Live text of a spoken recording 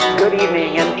Good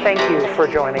evening, and thank you for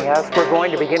joining us. We're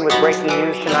going to begin with breaking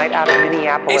news tonight out of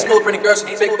Minneapolis. AceMula printing girls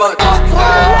with big butts. The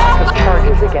lack of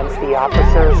charges against the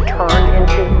officers turned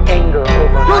into anger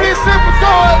overnight.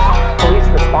 Police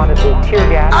responded with tear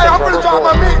gas and rubber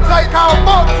bullets.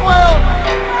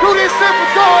 Do this shit for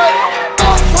Floyd.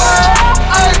 Fuck 12.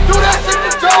 I ain't do that shit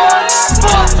to George.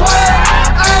 Fuck 12.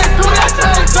 I ain't do that shit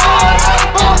to George.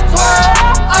 Fuck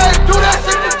 12. I ain't do that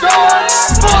shit to George.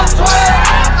 Fuck 12.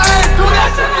 I ain't do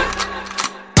that shit to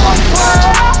Fuck 12.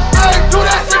 I ain't do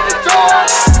that shit to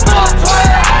George. Fuck 12.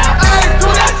 I ain't do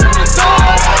that shit to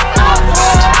George. Fuck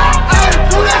 12. I ain't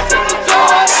do that shit to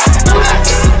George. Do that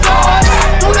shit to George.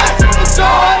 Do that shit to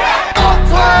George. Fuck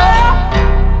 12.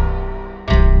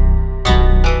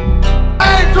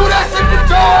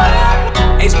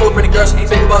 AceMula printing girls with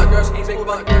big butts. I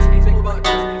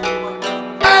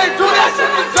ain't do that shit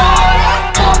to George.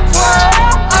 Fuck 12.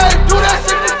 I ain't do that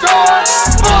shit to George.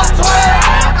 Fuck 12.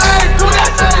 I ain't do that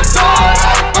shit to George.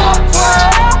 Fuck 12.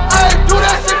 I ain't do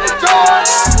that shit to George.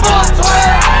 Fuck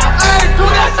 12. I ain't do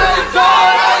that shit to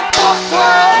George. Fuck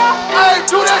 12. I ain't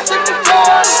do that shit to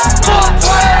George. Fuck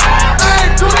 12. I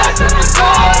ain't do that shit to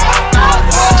George. Fuck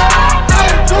 12. I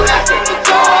ain't do that shit to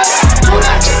George. Do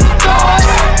that shit to George.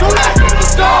 Do that shit to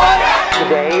George.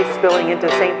 Today, spilling into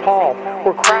St. Paul,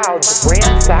 where crowds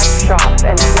ransacked shops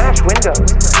and smashed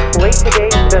windows. Late today,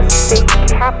 the state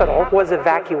capitol was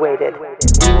evacuated. We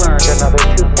learned another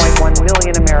 2.1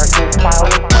 million Americans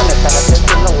filed employment benefits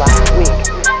in the last week.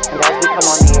 And as we come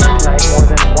on the air tonight, more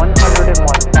than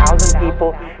 101,000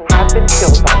 people have been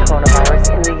killed by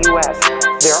coronavirus in the U.S.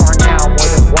 There are now more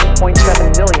than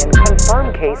 1.7 million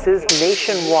confirmed cases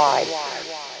nationwide.